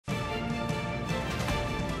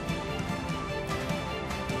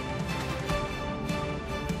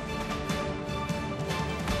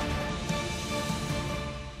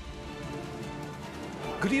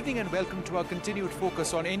Good evening and welcome to our continued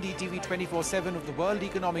focus on NDTV 24/7 of the World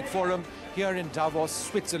Economic Forum here in Davos,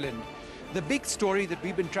 Switzerland. The big story that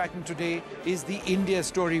we've been tracking today is the India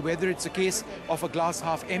story, whether it's a case of a glass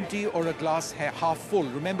half empty or a glass half full.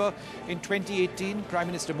 Remember, in 2018, Prime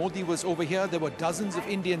Minister Modi was over here. There were dozens of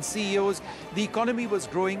Indian CEOs. The economy was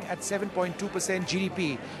growing at 7.2%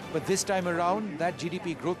 GDP. But this time around, that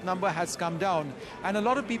GDP growth number has come down. And a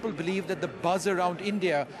lot of people believe that the buzz around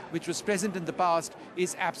India, which was present in the past,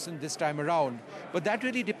 is absent this time around. But that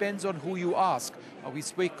really depends on who you ask. We've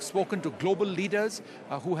spoken to global leaders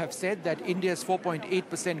who have said that India's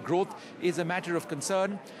 4.8% growth is a matter of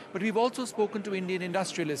concern. But we've also spoken to Indian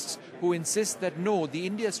industrialists who insist that no, the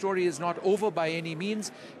India story is not over by any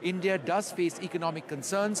means. India does face economic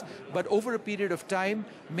concerns, but over a period of time,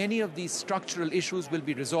 many of these structural issues will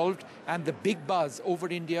be resolved and the big buzz over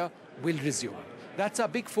India will resume. That's our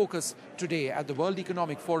big focus today at the World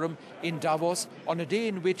Economic Forum in Davos, on a day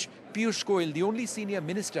in which Piyush Goyal, the only senior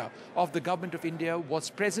minister of the government of India, was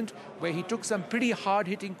present, where he took some pretty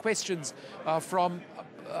hard-hitting questions from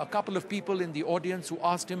a couple of people in the audience who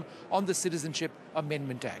asked him on the Citizenship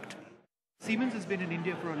Amendment Act. Siemens has been in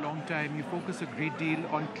India for a long time. You focus a great deal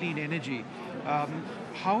on clean energy.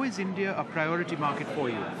 How is India a priority market for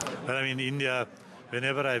you? Well, I mean, India...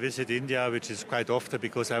 Whenever I visit India, which is quite often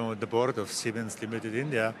because I'm on the board of Siemens Limited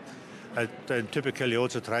India, I typically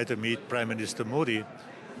also try to meet Prime Minister Modi.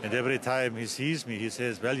 And every time he sees me, he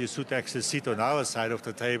says, well, you should actually sit on our side of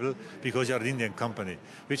the table because you're an Indian company,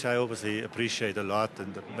 which I obviously appreciate a lot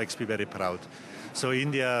and makes me very proud. So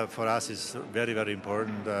India, for us, is very, very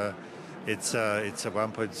important. It's a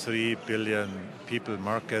 1.3 billion people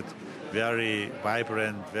market, very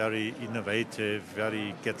vibrant, very innovative,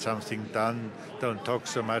 very get something done, don't talk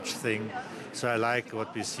so much thing. So I like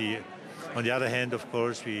what we see. On the other hand, of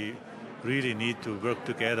course, we really need to work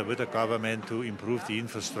together with the government to improve the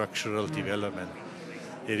infrastructural development.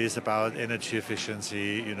 It is about energy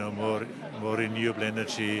efficiency, more renewable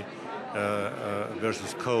energy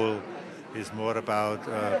versus coal. It's more about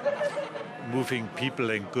moving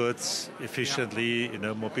people and goods efficiently.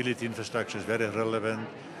 Mobility infrastructure is very relevant.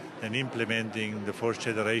 And implementing the fourth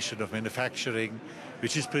generation of manufacturing,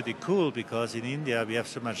 which is pretty cool because in India we have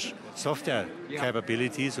so much software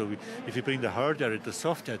capabilities. So if you bring the hardware and the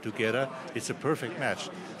software together, it's a perfect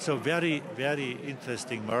match. So very, very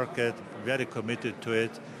interesting market, very committed to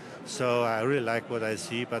it. So I really like what I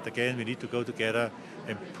see. But again, we need to go together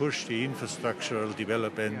and push the infrastructural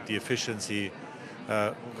development, the efficiency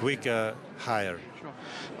quicker, higher.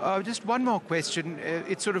 Sure. Just one more question.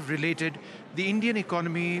 It's sort of related. The Indian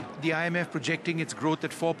economy, the IMF projecting its growth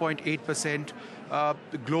at 4.8%.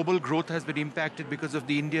 The global growth has been impacted because of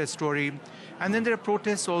the India story. And then there are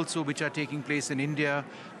protests also which are taking place in India.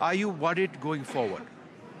 Are you worried going forward?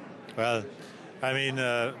 Well, I mean,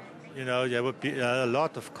 there would be a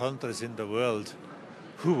lot of countries in the world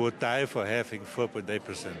who would die for having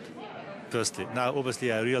 4.8%. Firstly. Now,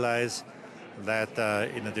 obviously, I realize that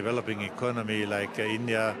in a developing economy like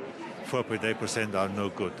India, 4.8% are no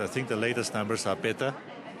good. I think the latest numbers are better.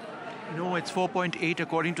 No, it's 4.8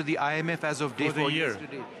 according to the IMF as of day for the year.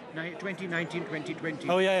 Yesterday. 2019, 2020.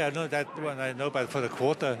 Oh, yeah, no, that one I know, but for the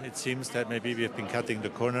quarter, it seems that maybe we have been cutting the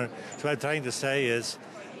corner. So what I'm trying to say is,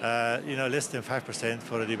 less than 5%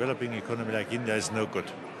 for a developing economy like India is no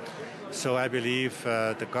good. So I believe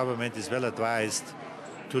the government is well advised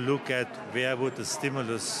to look at where would the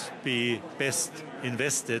stimulus be best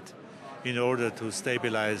invested in order to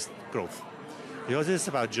stabilize growth. Because it's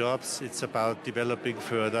about jobs, it's about developing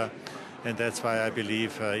further, and that's why I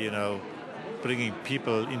believe, bringing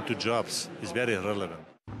people into jobs is very relevant.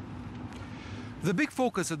 The big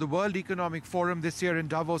focus of the World Economic Forum this year in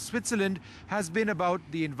Davos, Switzerland, has been about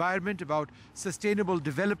the environment, about sustainable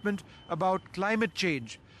development, about climate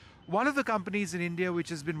change. One of the companies in India which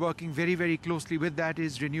has been working very, very closely with that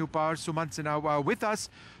is Renew Power. Sumant Sinha with us.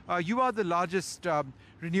 You are the largest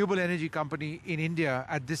renewable energy company in India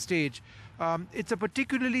at this stage. It's a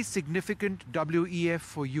particularly significant WEF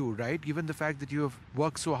for you, right? Given the fact that you have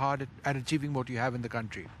worked so hard at achieving what you have in the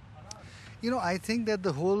country. I think that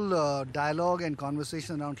the whole dialogue and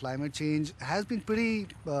conversation around climate change has been pretty,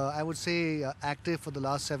 I would say, active for the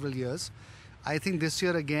last several years. I think this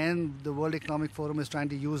year again, the World Economic Forum is trying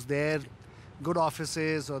to use their good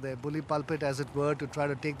offices or their bully pulpit, as it were, to try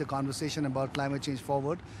to take the conversation about climate change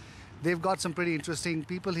forward. They've got some pretty interesting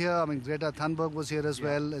people here. I mean, Greta Thunberg was here as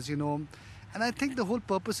well, as you know. And I think the whole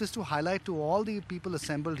purpose is to highlight to all the people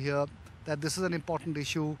assembled here that this is an important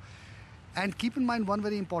issue. And keep in mind one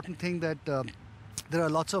very important thing, that there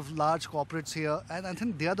are lots of large corporates here, and I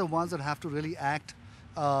think they are the ones that have to really act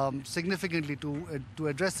significantly to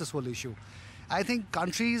address this whole issue. I think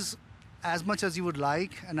countries, as much as you would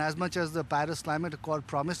like and as much as the Paris Climate Accord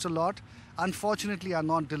promised a lot, unfortunately are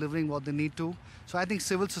not delivering what they need to. So I think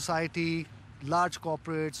civil society, large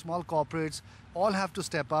corporates, small corporates, all have to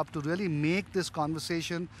step up to really make this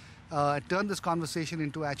conversation, turn this conversation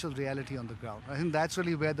into actual reality on the ground. I think that's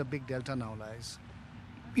really where the big delta now lies.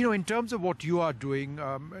 You know, in terms of what you are doing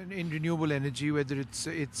in renewable energy, whether it's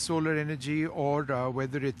solar energy or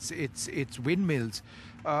whether it's windmills,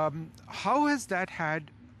 how has that had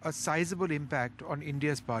a sizable impact on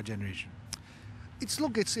India's power generation?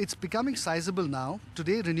 It's becoming sizable now.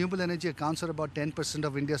 Today, renewable energy accounts for about 10%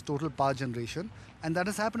 of India's total power generation, and that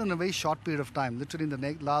has happened in a very short period of time, literally in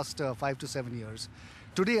the last 5 to 7 years.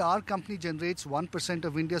 Today, our company generates 1%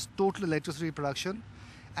 of India's total electricity production,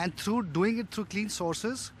 and through doing it through clean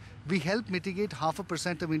sources, we help mitigate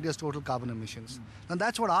 0.5% of India's total carbon emissions. And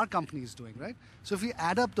that's what our company is doing, right? So if you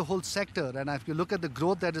add up the whole sector, and if you look at the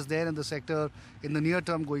growth that is there in the sector in the near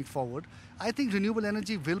term going forward, I think renewable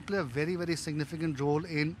energy will play a very, very significant role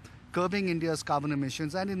in curbing India's carbon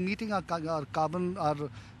emissions and in meeting our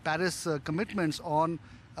Paris commitments on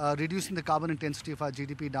reducing the carbon intensity of our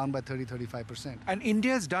GDP down by 30-35%. And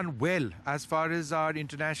India's done well as far as our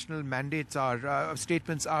international mandates are,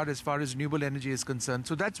 statements are as far as renewable energy is concerned.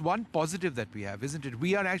 So that's one positive that we have, isn't it?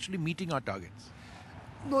 We are actually meeting our targets.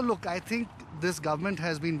 No, look, I think this government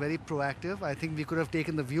has been very proactive. I think we could have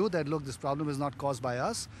taken the view that, look, this problem is not caused by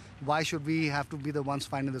us. Why should we have to be the ones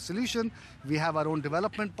finding the solution? We have our own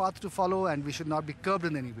development path to follow and we should not be curbed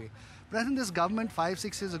in any way. But I think this government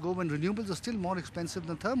 5-6 years ago, when renewables are still more expensive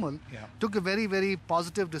than thermal, took a very, very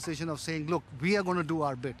positive decision of saying, look, we are going to do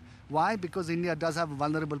our bit. Why? Because India does have a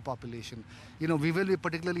vulnerable population. You know, we will be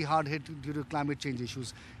particularly hard hit due to climate change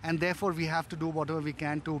issues. And therefore, we have to do whatever we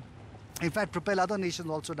can to, in fact, propel other nations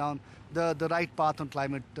also down the right path on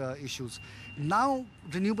climate issues. Now,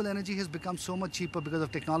 renewable energy has become so much cheaper because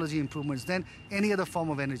of technology improvements than any other form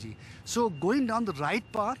of energy. So going down the right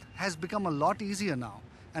path has become a lot easier now.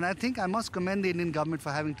 And I think I must commend the Indian government for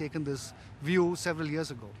having taken this view several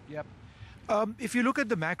years ago. Yep. If you look at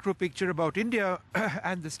the macro picture about India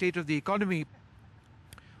and the state of the economy,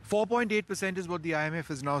 4.8% is what the IMF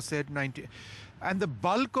has now said. And the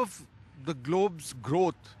bulk of the globe's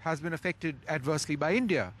growth has been affected adversely by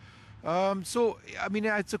India. So, I mean,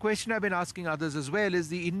 it's a question I've been asking others as well. Is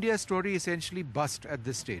the India story essentially bust at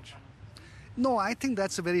this stage? No, I think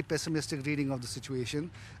that's a very pessimistic reading of the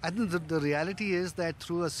situation. I think the reality is that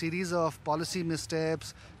through a series of policy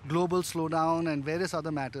missteps, global slowdown and various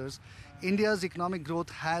other matters, India's economic growth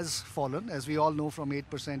has fallen, as we all know, from 8%,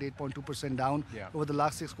 8.2% down over the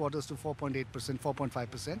last 6 quarters to 4.8%,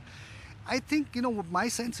 4.5%. I think, you know, my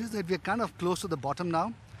sense is that we're kind of close to the bottom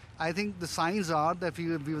now. I think the signs are that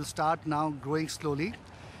we will start now growing slowly.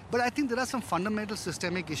 But I think there are some fundamental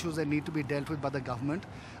systemic issues that need to be dealt with by the government.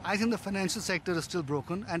 I think the financial sector is still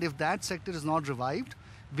broken, and if that sector is not revived,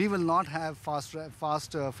 we will not have faster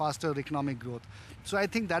economic growth. So I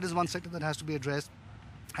think that is one sector that has to be addressed.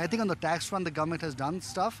 I think on the tax front, the government has done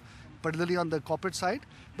stuff, particularly on the corporate side,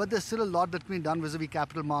 but there's still a lot that can be done vis-a-vis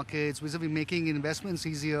capital markets, vis-a-vis making investments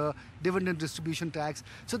easier, dividend distribution tax.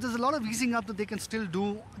 So there's a lot of easing up that they can still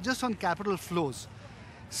do just on capital flows.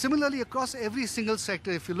 Similarly, across every single sector,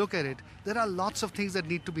 if you look at it, there are lots of things that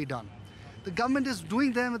need to be done. The government is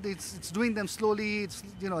doing them, it's doing them slowly, it's,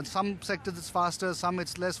 you know, in some sectors it's faster, some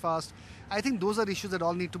it's less fast. I think those are issues that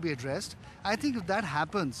all need to be addressed. I think if that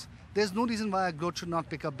happens, there's no reason why our growth should not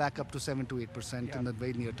pick up back up to 7 to 8% in the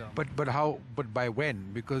very near term. But how? But by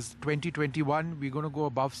when? Because 2021 we're going to go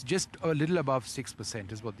above, just a little above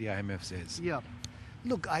 6% is what the IMF says. Yeah.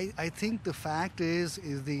 Look, I think the fact is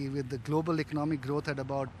with the global economic growth at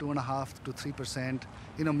about 2.5 to 3%,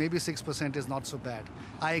 you know, maybe 6% is not so bad.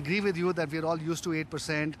 I agree with you that we're all used to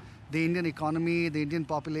 8%. The Indian economy, the Indian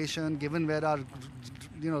population, given where our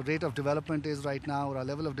rate of development is right now, or our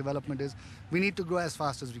level of development is, we need to grow as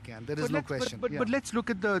fast as we can. There is no question. But let's look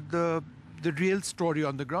at the real story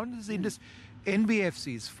on the ground.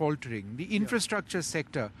 NBFC is faltering. The infrastructure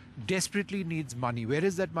sector desperately needs money. Where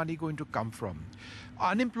is that money going to come from?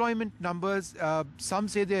 Unemployment numbers, some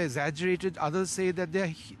say they're exaggerated, others say that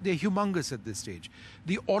they're humongous at this stage.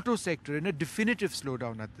 The auto sector in a definitive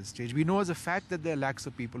slowdown at this stage. We know as a fact that there are lakhs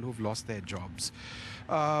of people who've lost their jobs.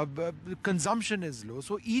 Consumption is low.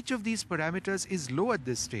 So each of these parameters is low at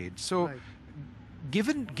this stage. So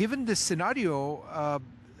given this scenario,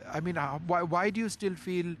 why do you still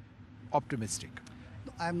feel optimistic?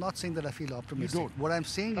 I'm not saying that I feel optimistic. You don't. What I'm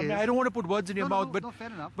saying is... I don't want to put words in your mouth, but fair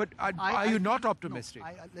enough. But are you not optimistic? No,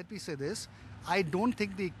 let me say this. I don't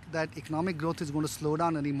think that economic growth is going to slow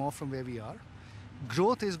down anymore from where we are.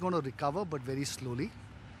 Growth is going to recover, but very slowly.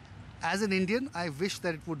 As an Indian, I wish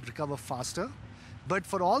that it would recover faster. But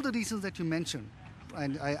for all the reasons that you mentioned,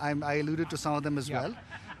 and I alluded to some of them as well,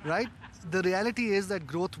 right? The reality is that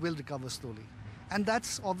growth will recover slowly. And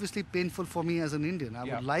that's obviously painful for me as an Indian. I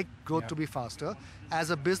would like growth to be faster. As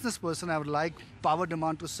a business person, I would like power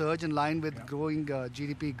demand to surge in line with growing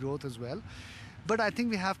GDP growth as well. But I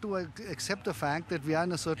think we have to accept the fact that we are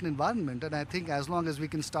in a certain environment. And I think as long as we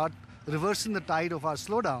can start reversing the tide of our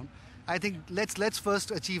slowdown, I think let's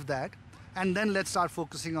first achieve that. And then let's start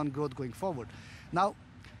focusing on growth going forward. Now,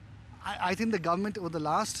 I think the government over the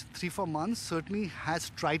last 3-4 months certainly has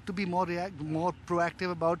tried to be more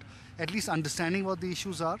proactive about at least understanding what the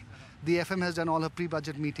issues are. The FM has done all her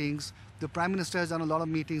pre-budget meetings. The Prime Minister has done a lot of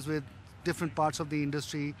meetings with different parts of the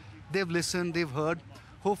industry. They've listened, they've heard.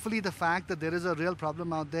 Hopefully the fact that there is a real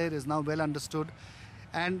problem out there is now well understood.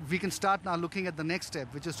 And we can start now looking at the next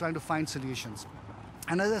step, which is trying to find solutions.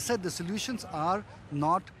 And as I said, the solutions are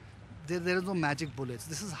not, there is no magic bullets.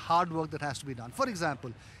 This is hard work that has to be done. For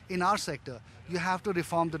example, in our sector, you have to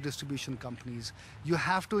reform the distribution companies. You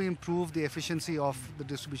have to improve the efficiency of the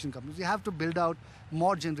distribution companies. You have to build out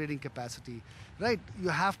more generating capacity, right? You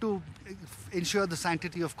have to ensure the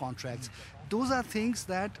sanctity of contracts. Those are things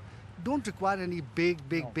that don't require any big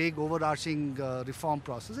overarching reform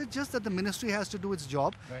process. It's just that the ministry has to do its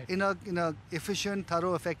job in a efficient,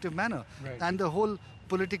 thorough, effective manner. And the whole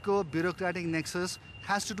politico-bureaucratic nexus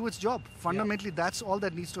has to do its job. Fundamentally, that's all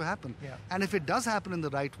that needs to happen. And if it does happen in the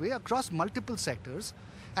right way across multiple sectors,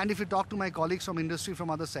 and if you talk to my colleagues from industry, from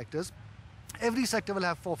other sectors, every sector will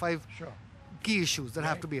have 4 or 5 key issues that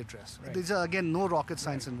have to be addressed. There's again no rocket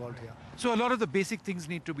science involved here. So a lot of the basic things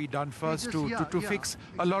need to be done first to fix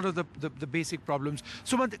a lot of the basic problems.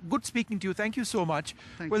 Sumant, good speaking to you. Thank you so much.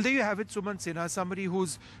 Well, there you have it, Sumant Sinha, somebody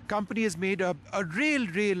whose company has made a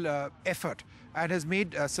real effort and has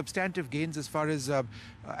made substantive gains as far as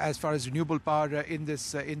renewable power in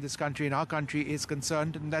this country, in our country, is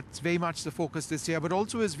concerned, and that's very much the focus this year. But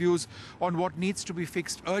also his views on what needs to be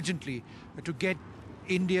fixed urgently to get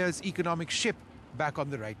India's economic ship back on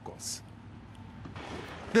the right course.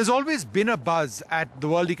 There's always been a buzz at the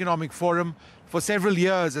World Economic Forum for several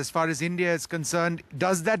years as far as India is concerned.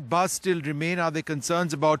 Does that buzz still remain? Are there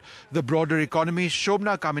concerns about the broader economy?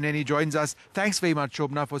 Shobna Kamineni joins us. Thanks very much,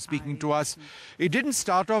 Shobna, for speaking to us. It didn't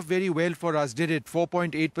start off very well for us, did it?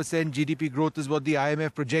 4.8% GDP growth is what the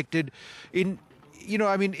IMF projected.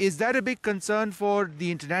 Is that a big concern for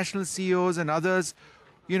the international CEOs and others,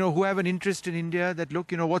 who have an interest in India, that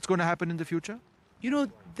look, what's going to happen in the future?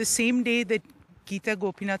 The same day that Geeta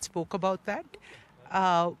Gopinath spoke about that,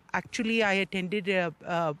 actually I attended a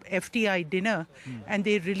FTI dinner and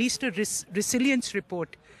they released a resilience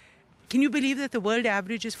report. Can you believe that the world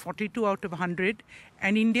average is 42 out of 100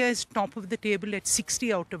 and India is top of the table at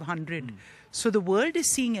 60 out of 100? So the world is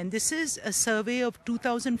seeing, and this is a survey of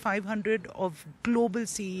 2,500 of global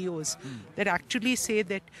CEOs that actually say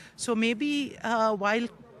that. So maybe while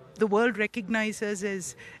the world recognizes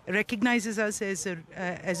us as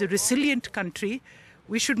a resilient country,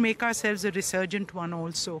 we should make ourselves a resurgent one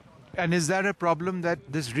also. And is that a problem, that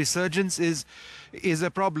this resurgence is a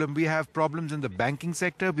problem? We have problems in the banking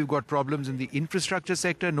sector. We've got problems in the infrastructure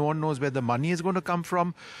sector. No one knows where the money is going to come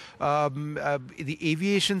from. The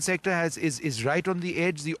aviation sector is right on the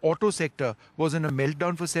edge. The auto sector was in a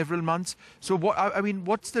meltdown for several months. So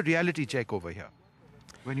what's the reality check over here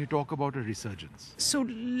when you talk about a resurgence? So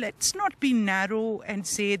let's not be narrow and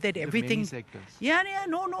say that everything... Many sectors.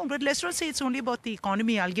 No, but let's not say it's only about the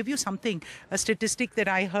economy. I'll give you a statistic that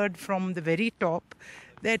I heard from the very top,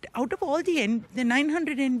 that out of all the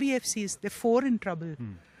 900 NBFCs, there are 4 in trouble.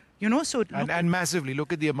 So and massively,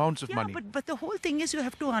 look at the amounts of money. But the whole thing is, you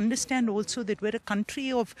have to understand also that we're a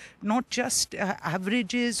country of not just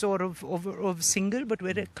averages or of single, but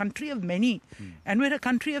we're a country of many, and we're a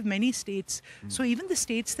country of many states. So even the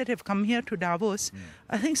states that have come here to Davos,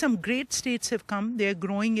 I think some great states have come. They're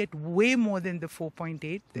growing at way more than the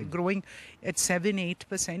 4.8. They're growing at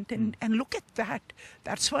 7-8%, and look at that.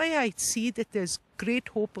 That's why I see that there's great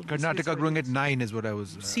hope. Karnataka growing at 9 is what I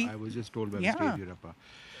was just told by Mr. Yediyurappa.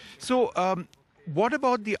 So, what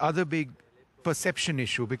about the other big perception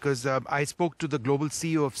issue? Because I spoke to the global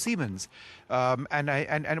CEO of Siemens,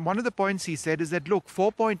 and one of the points he said is that, look,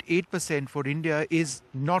 4.8% for India is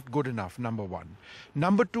not good enough, number one.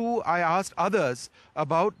 Number two, I asked others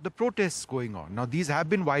about the protests going on. Now, these have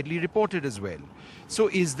been widely reported as well. So,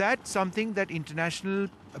 is that something that international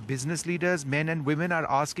business leaders, men and women, are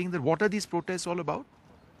asking, that what are these protests all about?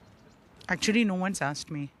 Actually, no one's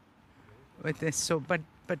asked me with this. So, but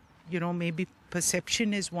maybe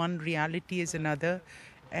perception is one, reality is another,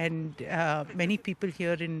 and many people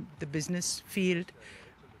here in the business field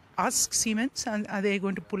ask Siemens, are they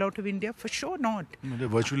going to pull out of India? For sure not. No, they're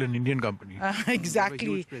virtually an Indian company.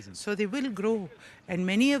 Exactly. So they will grow. And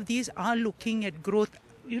many of these are looking at growth.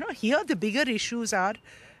 Here the bigger issues are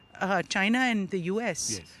China and the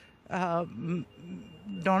US. Yes.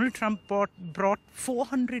 Donald Trump brought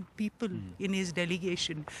 400 people in his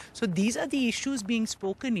delegation. So these are the issues being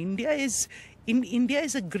spoken. India is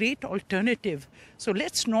a great alternative. So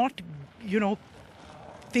let's not,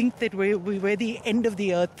 think that we're the end of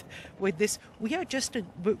the earth with this. We are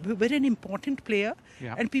we're an important player,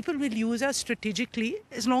 and people will use us strategically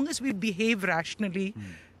as long as we behave rationally.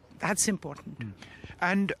 That's important.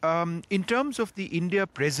 And in terms of the India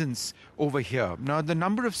presence over here, now the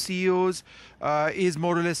number of CEOs is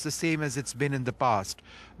more or less the same as it's been in the past.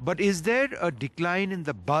 But is there a decline in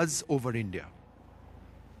the buzz over India?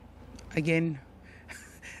 Again,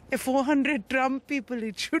 400 Trump people,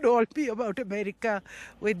 it should all be about America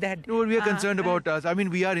with that. No, we are concerned about us. I mean,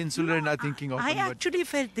 we are insular in our thinking often. I actually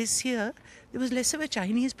felt this year there was less of a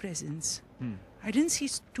Chinese presence. I didn't see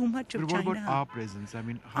too much of China. What about our presence? I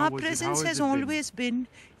mean, our presence has always been,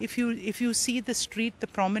 if you see the street, the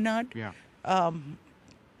promenade,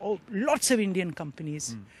 lots of Indian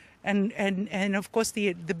companies. And of course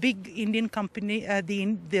the big Indian company,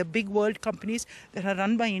 the big world companies that are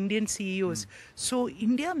run by Indian CEOs. So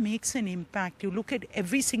India makes an impact. You look at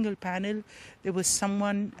every single panel, there was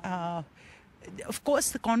someone. Of course,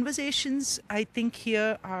 the conversations I think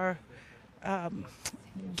here are.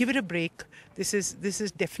 Give it a break. This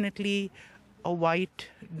is definitely a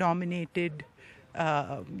white-dominated,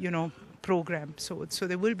 program. So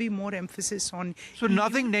there will be more emphasis on. So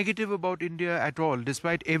nothing negative about India at all,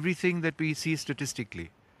 despite everything that we see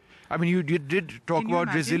statistically. I mean, you did talk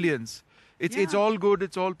about resilience. It's all good.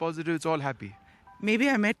 It's all positive. It's all happy. Maybe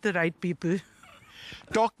I met the right people.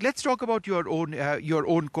 Let's talk about your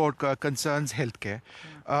own core concerns, healthcare.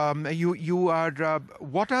 You are.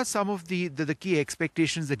 What are some of the key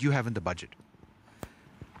expectations that you have in the budget?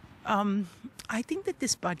 I think that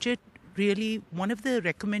this budget really, one of the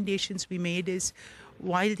recommendations we made is,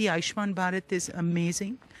 while the Ayushman Bharat is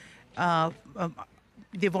amazing,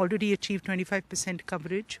 they've already achieved 25%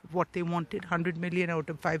 coverage of what they wanted, 100 million out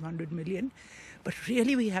of 500 million. But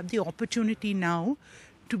really we have the opportunity now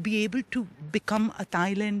to be able to become a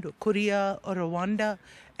Thailand or Korea or Rwanda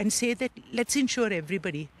and say that let's insure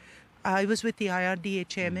everybody. I was with the IRDA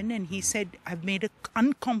chairman and he said, I've made an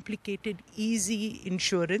uncomplicated, easy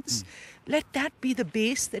insurance. Let that be the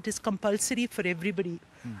base that is compulsory for everybody.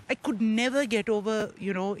 I could never get over,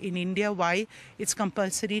 in India, why it's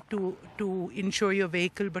compulsory to insure your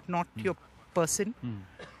vehicle but not your person.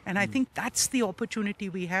 And I think that's the opportunity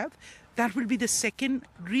we have. That will be the second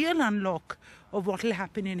real unlock of what will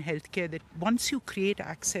happen in healthcare, that once you create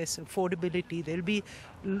access, affordability, there'll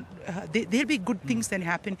be good things that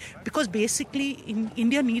happen. Because basically,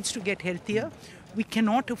 India needs to get healthier. We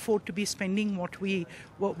cannot afford to be spending what we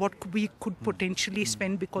could potentially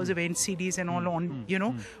spend because of NCDs and all on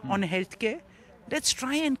healthcare. Let's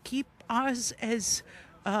try and keep ours as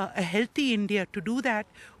a healthy India. To do that,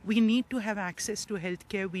 we need to have access to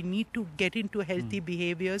healthcare. We need to get into healthy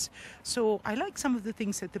behaviors. So I like some of the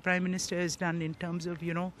things that the Prime Minister has done in terms of,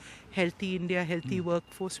 healthy India, healthy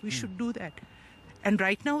workforce. We should do that. And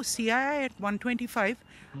right now, CII at 125,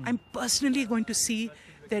 I'm personally going to see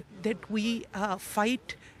that we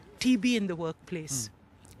fight TB in the workplace.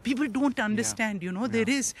 People don't understand,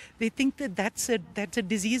 they think that that's a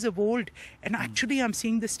disease of old. And actually, I'm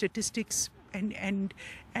seeing the statistics. And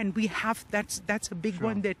we have that's a big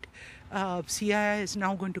one that CII is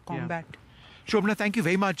now going to combat. Shobhana, thank you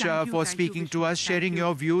very much for speaking to us, sharing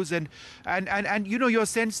your views and your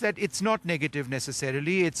sense that it's not negative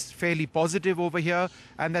necessarily, it's fairly positive over here,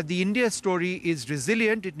 and that the India story is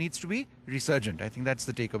resilient, it needs to be resurgent. I think that's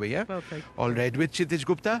the takeaway, yeah? Perfect. All right, with Kshitij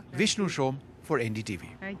Gupta, Vishnu Shom for NDTV.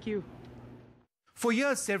 Thank you. For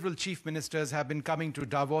years, several chief ministers have been coming to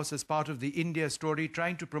Davos as part of the India story,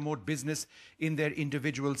 trying to promote business in their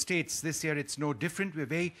individual states. This year, it's no different. We're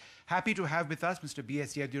very happy to have with us Mr.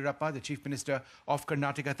 B.S. Yediyurappa, the Chief Minister of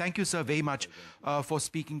Karnataka. Thank you, sir, very much for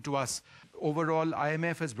speaking to us. Overall,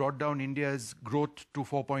 IMF has brought down India's growth to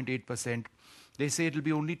 4.8%. They say it'll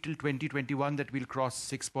be only till 2021 that we'll cross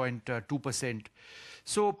 6.2%.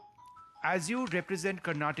 So, as you represent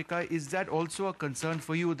Karnataka, is that also a concern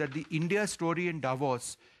for you that the India story in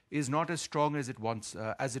Davos is not as strong as it once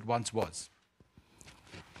was?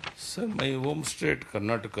 Sir, my home state,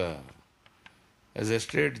 Karnataka, has a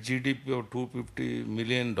state GDP of $250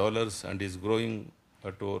 million and is growing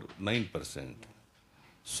at over 9%.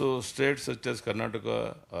 So states such as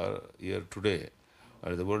Karnataka are here today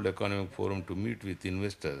at the World Economic Forum to meet with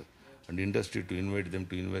investors and industry to invite them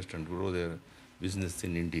to invest and grow their business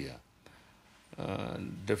in India.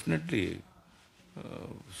 Definitely,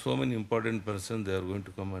 so many important persons, they are going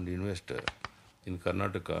to come and invest in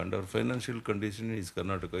Karnataka, and our financial condition in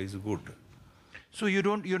Karnataka is good. So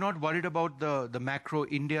you're not worried about the macro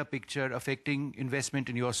India picture affecting investment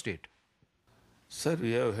in your state? Sir,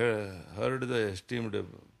 we have heard the esteemed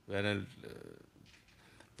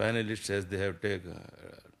panelists as they have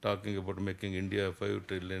talking about making India a $5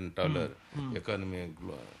 trillion economy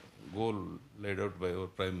goal laid out by our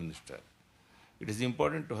Prime Minister. It is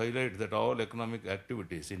important to highlight that all economic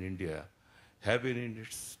activities in India have been in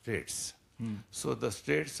its states. So the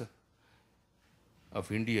states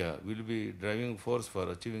of India will be driving force for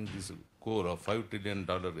achieving this goal of $5 trillion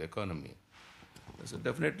economy. So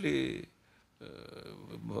definitely,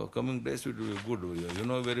 coming days will be good. You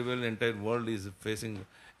know very well, the entire world is facing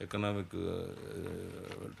economic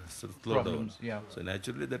slowdown. Problems, yeah. So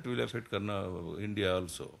naturally, that will affect India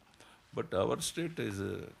also. But our state is,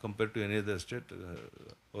 compared to any other state,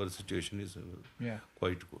 our situation is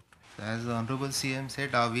quite good. As the Honorable CM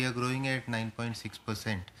said, we are growing at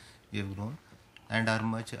 9.6%. We have grown, and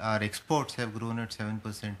our exports have grown at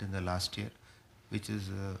 7% in the last year, which is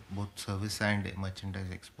both service and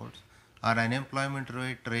merchandise exports. Our unemployment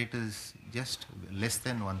rate is just less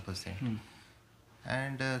than 1%.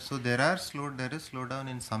 And so there is slowdown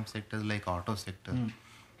in some sectors like auto sector,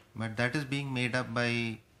 but that is being made up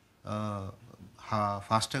by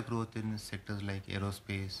faster growth in sectors like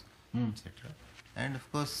aerospace, etc. And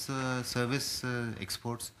of course, service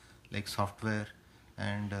exports like software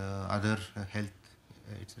and other health,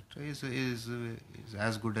 etc. is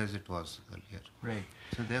as good as it was earlier. Right.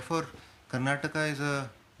 So therefore, Karnataka is a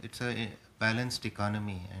balanced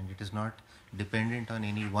economy, and it is not dependent on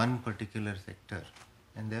any one particular sector.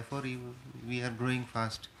 And therefore, we are growing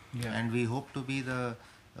fast, and we hope to be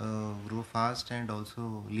grow fast and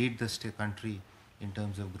also lead the country in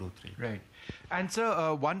terms of growth rate. Right. And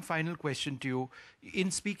sir, one final question to you.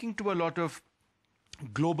 In speaking to a lot of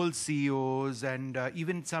global CEOs and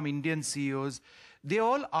even some Indian CEOs, they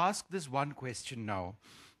all ask this one question now.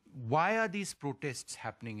 Why are these protests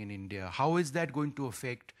happening in India? How is that going to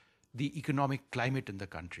affect the economic climate in the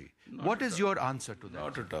country? What is your answer to that?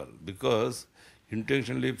 Not at all. Because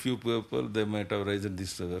intentionally few people, they might have raised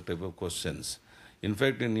this type of questions. In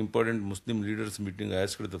fact, in important Muslim leaders meeting, I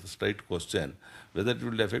asked the straight question whether it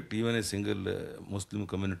will affect even a single Muslim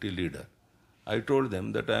community leader. I told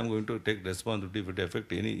them that I am going to take responsibility if it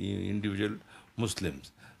affect any individual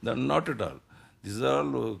Muslims. Then not at all. These are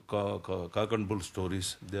all cock and bull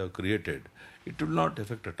stories they have created. It will not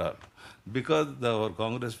affect at all. Because our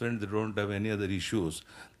Congress friends, they don't have any other issues.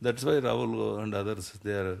 That's why Rahul and others,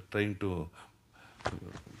 they are trying to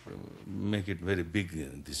make it very big,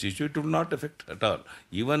 this issue. It will not affect at all.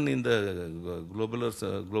 Even in the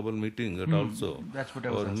global meeting, also, that's what I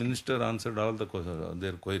was our asking. minister answered all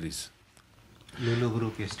their queries. Lulu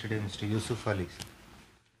Group yesterday, Mr. Yusuf Ali.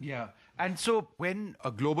 Yeah. And so when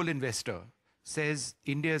a global investor says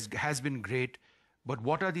India has been great, but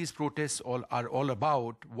what are these protests are all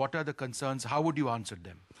about? What are the concerns? How would you answer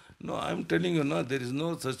them? No, I'm telling you, no, there is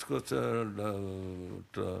no such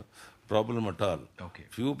problem at all. Okay.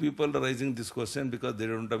 Few people are raising this question because they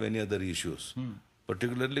don't have any other issues,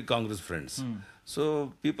 particularly Congress friends.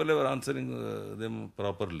 So people are answering them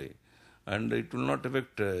properly, and it will not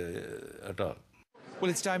affect at all.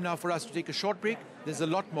 Well, it's time now for us to take a short break. There's a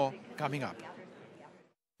lot more coming up.